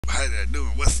how you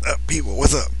doing? What's up, people?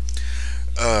 What's up?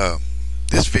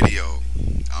 This video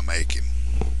I'm making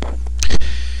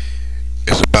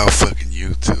is about fucking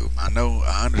YouTube.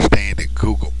 I understand that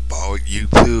Google bought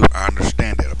YouTube. I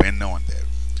understand that. I've been knowing that.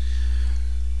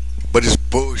 But it's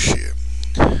bullshit.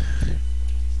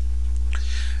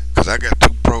 Because I got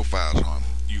two profiles on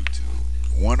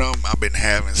YouTube. One of them I've been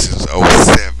having since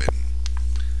 '07.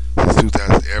 Since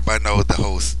 2000. Everybody knows the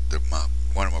host,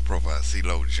 one of my profiles,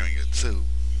 CeeLo Jr. 2.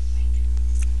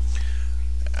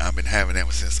 I've been having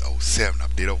them since '07. I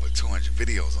did over 200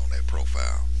 videos on that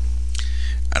profile.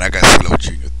 And I got CeeLo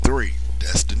Jr. 3.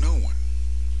 That's the new one.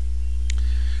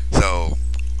 So,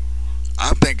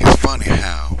 I think it's funny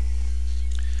how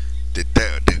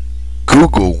that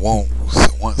Google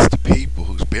wants the people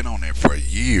who's been on there for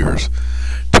years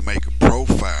to make a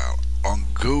profile on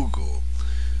Google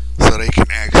so they can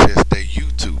access their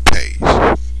YouTube page.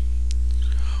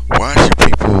 Why should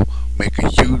people make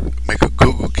a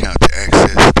Google account to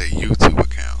access their YouTube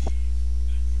account?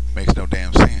 Makes no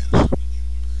damn sense.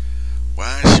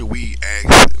 Why should we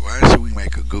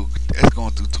make a Google? That's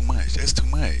going through too much. That's too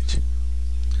much.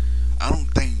 I don't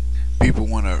think people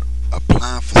want to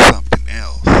apply for something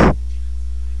else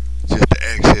just to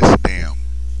access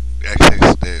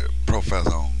their profiles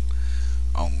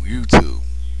on YouTube.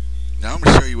 Now I'm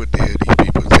gonna show you what the hell these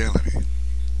people are telling me.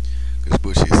 Cause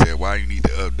Bushy said, "Why you need to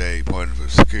update part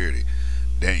of security?"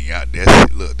 Then y'all,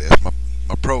 that's it. Look, that's my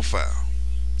profile.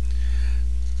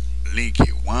 Link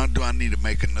it. Why do I need to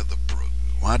make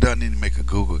Why do I need to make a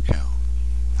Google account?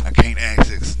 I can't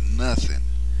access nothing.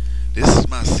 This is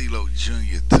my CeeLo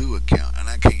Jr. 2 account, and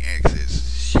I can't access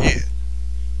shit.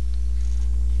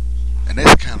 And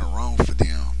that's kind of wrong for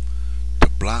them to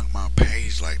block my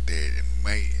page like that and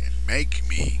make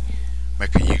me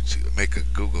make a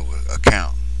Google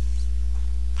account.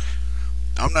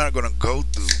 I'm not gonna go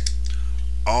through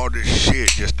all this shit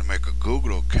just to make a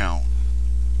Google account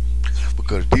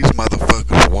because these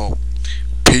motherfuckers want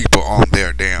people on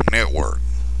their damn network.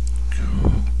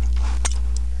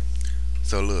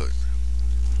 So look,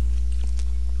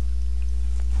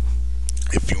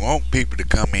 if you want people to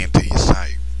come into your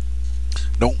site,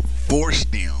 don't force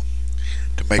them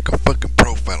to make a fucking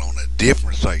profile on a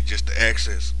different site just to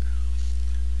access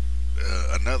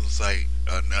another site,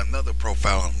 another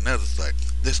profile on another site.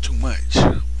 That's too much.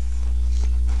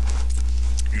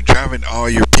 You're driving all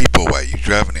your people away. You're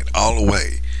driving it all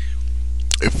away.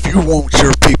 If you want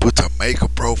your people to make a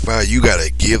profile, you gotta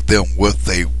give them what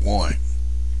they want.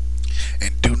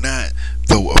 And do not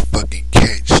throw a fucking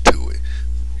catch to it.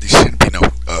 There shouldn't be no,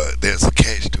 there's a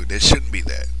catch to it. There shouldn't be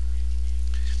that.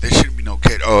 There shouldn't be no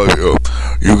catch. Oh,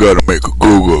 you gotta make a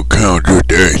Google account just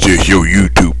to access your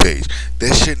YouTube page.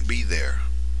 That shouldn't be there.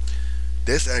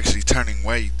 That's actually turning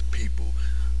away people.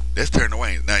 That's turning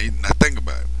away. Now think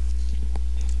about it.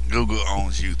 Google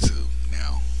owns YouTube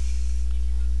now.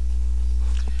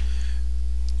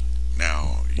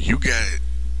 Now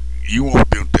you want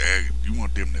them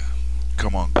to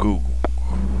come on Google.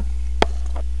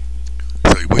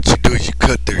 So what you do is you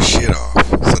cut their shit off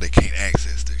so they can't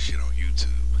access their shit on YouTube.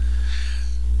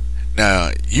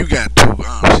 Now you got two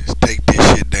options: take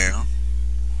this shit down,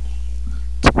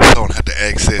 so I don't have to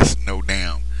access no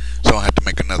damn. So I don't have to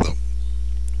make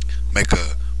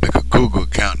a Google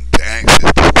account to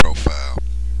access this profile.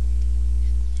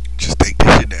 Just take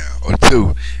this shit down. Or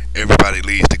two, everybody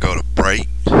leaves to go to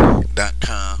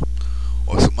break.com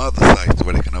or some other sites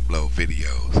where they can upload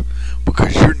videos,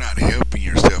 because you're not helping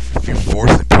yourself if you're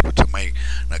forcing people to make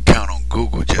an account on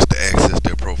Google just to access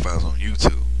their profiles on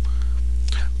YouTube.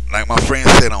 Like my friend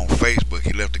said on Facebook,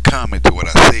 he left a comment to what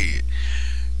I said.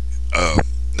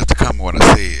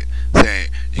 Saying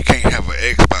you can't have an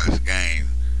Xbox game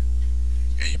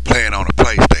and you play it on a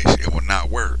PlayStation, it will not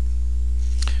work.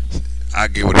 I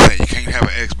get what he's saying. You can't have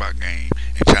an Xbox game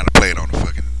and trying to play it on a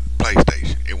fucking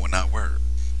PlayStation. It will not work.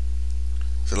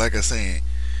 So like I said,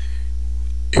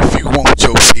 if you want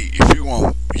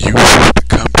users to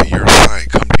come to your site,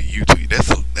 come to YouTube,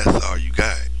 that's all you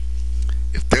got.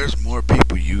 If there's more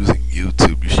people using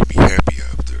YouTube, you should be happy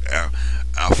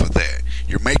off of that.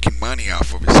 You're making money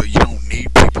off of it, so you don't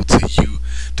need people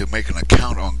to make an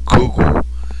account on Google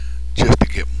just to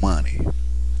get money.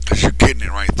 Because you're getting it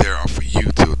right there off of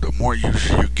YouTube. The more users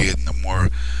you get and the more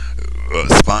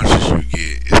sponsors you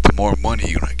get, it's the more money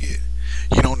you're going to get.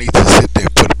 You don't need to sit there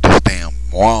and put up this damn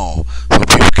wall so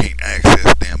people can't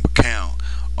access damn account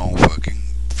on fucking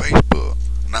Facebook.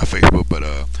 Not Facebook, but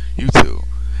YouTube.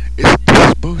 This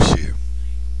is bullshit.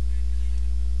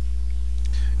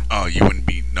 Oh, you wouldn't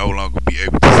no longer be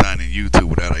able to sign in YouTube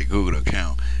without a Google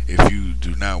account. If you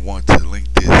do not want to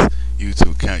link this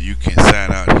YouTube account, you can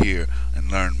sign out here and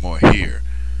learn more here.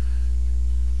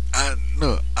 I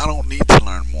don't need to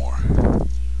learn more.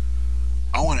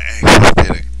 I want to access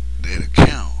that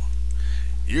account.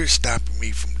 You're stopping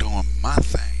me from doing my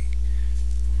thing.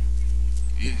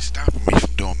 You're stopping me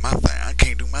from doing my thing. I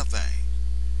can't do my thing.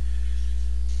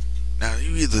 Now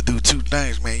you either do two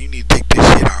things, man. You need to take this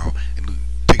shit off and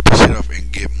take this shit off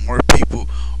and get more people,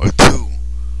 or two,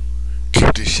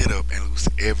 keep this shit up and lose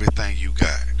everything you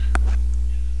got.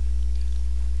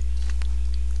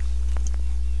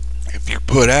 If you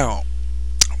put out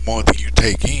more than you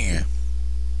take in,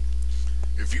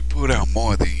 if you put out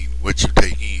more than what you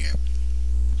take in,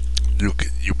 you'll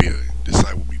be the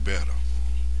site will be better.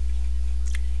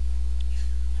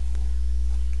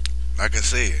 Like I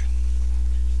said,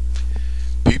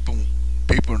 people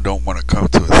people don't want to come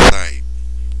to a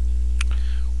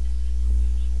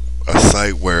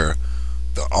site where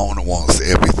the owner wants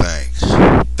everything.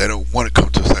 They don't want to come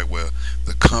to a site where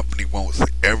the company wants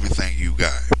everything you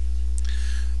got.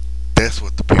 That's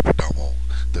what the people don't want.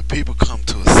 The people come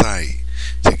to a site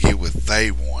to get what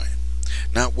they want,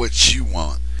 not what you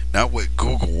want, not what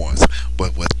Google wants,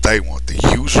 but what they want.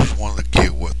 The users want to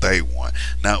get what they want,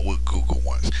 not what Google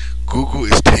wants. Google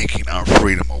is taking our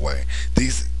freedom away.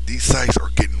 These sites are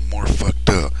getting more fucked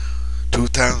up.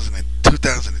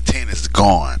 2010 is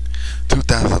gone.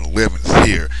 2011 is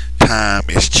here. Time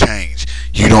is changed.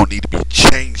 You don't need to be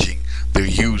changing the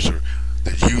user.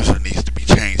 The user needs to be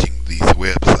changing these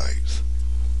websites.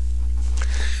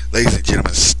 Ladies and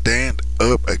gentlemen, stand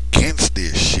up against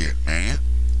this shit, man.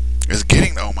 It's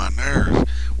getting on my nerves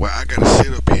where I gotta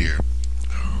sit up here,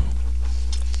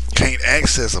 can't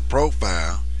access a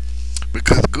profile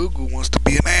because Google wants to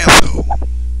be an asshole.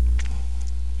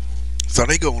 So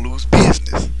they gonna lose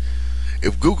business.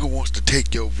 If Google wants to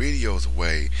take your videos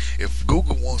away, if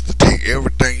Google wants to take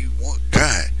everything you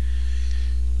got,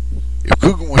 if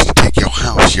Google wants to take your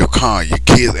house, your car, your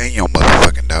kids, and your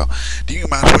motherfucking dog, then you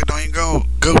might as well don't even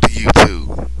go to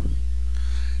YouTube.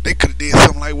 They could have did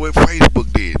something like what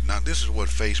Facebook did. Now this is what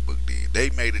Facebook did. They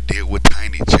made a deal with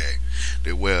Tiny Chat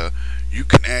that where you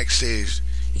can access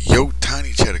your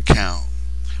Tiny Chat account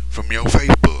from your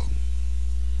Facebook.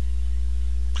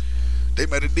 They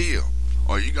made a deal.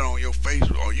 Or you go on your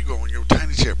Facebook, or you go on your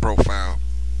Tiny Chat profile,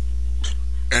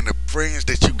 and the friends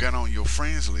that you got on your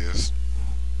friends list,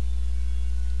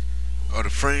 or the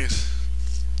friends,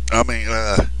 hold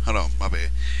on, my bad.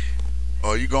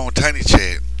 Or you go on Tiny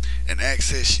Chat and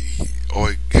access,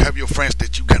 or have your friends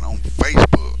that you got on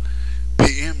Facebook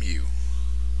PM you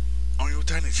on your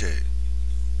Tiny Chat.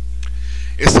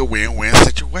 It's a win-win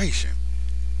situation.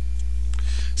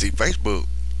 See, Facebook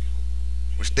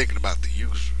was thinking about the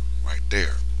user right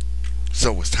there.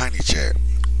 So was Tiny Chat.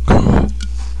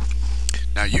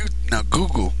 Now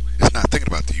Google is not thinking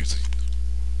about the user.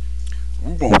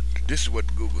 This is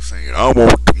what Google's saying. I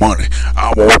want the money.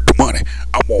 I want the money.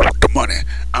 I want the money.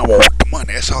 I want the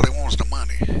money. That's all they want is the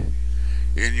money.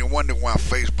 And you wonder why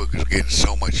Facebook is getting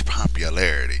so much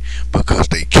popularity. Because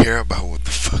they care about what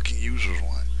the fucking users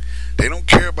want. They don't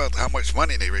care about how much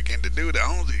money they reckon to do. They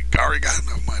already got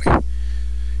enough money.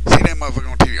 See that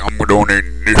motherfucker on TV? I'm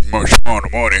donating this much amount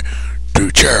of money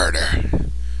to charity.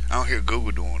 I don't hear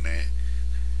Google doing that.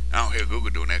 I don't hear Google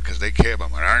doing that because they care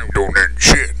about money. I ain't doing that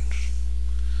shit.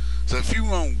 So if you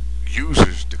want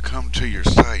users to come to your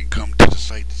site, come to the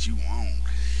site that you own,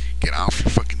 get off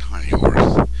your fucking high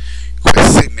horse. Quit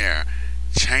sitting there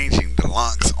changing the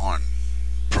locks on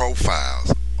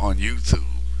profiles on YouTube.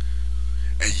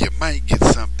 And you might get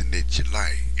something that you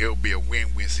like. It'll be a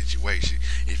win-win situation.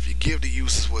 If you give the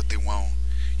users what they want,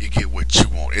 you get what you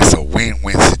want. It's a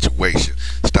win-win situation.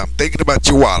 Stop thinking about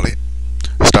your wallet.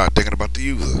 Start thinking about the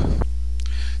user.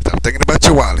 Stop thinking about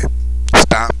your wallet.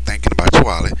 Stop thinking about your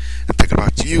wallet and think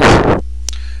about your user.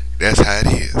 That's how it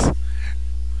is.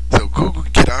 So Google,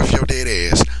 get off your dead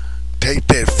ass. Take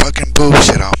that fucking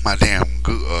bullshit off my damn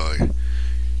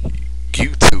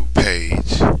YouTube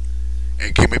page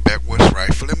and give me back what's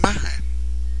rightfully mine.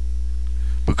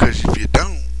 Because if you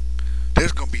don't,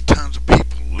 there's going to be tons of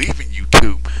people leaving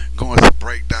YouTube going to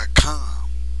break.com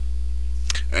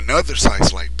and other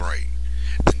sites like Break.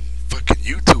 Then fucking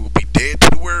YouTube will be dead to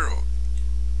the world.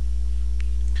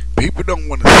 People don't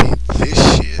want to see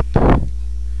this shit.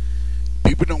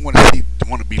 People don't want to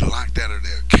be locked out of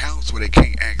their accounts where they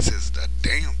can't access the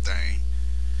damn thing.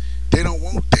 They don't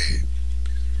want that.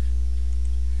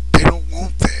 They don't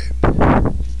want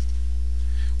that.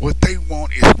 What they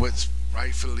want is what's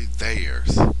rightfully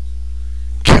theirs.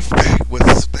 Give back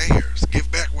what's theirs. Give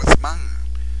back what's mine.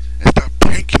 And stop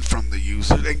taking from the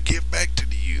user and give back to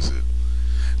the user.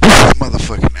 This is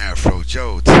motherfucking Afro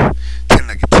Joe. Telling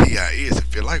like a T.I. is.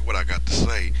 If you like what I got to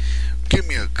say, give give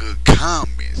me a good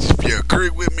comment. If you agree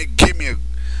with me, give me a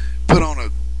put on a.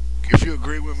 If you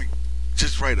agree with me,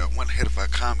 just write a one head of a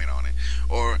comment on it,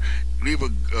 or leave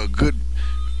a good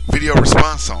video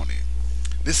response on it.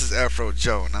 This is Afro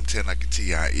Joe, and I'm telling like a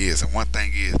TI is. And one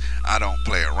thing is, I don't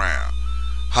play around.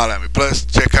 Holla at me. Plus,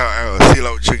 check out our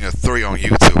CeeLo Jr. 3 on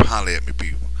YouTube. Holla at me,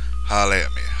 people. Holla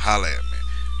at me. Holla at me.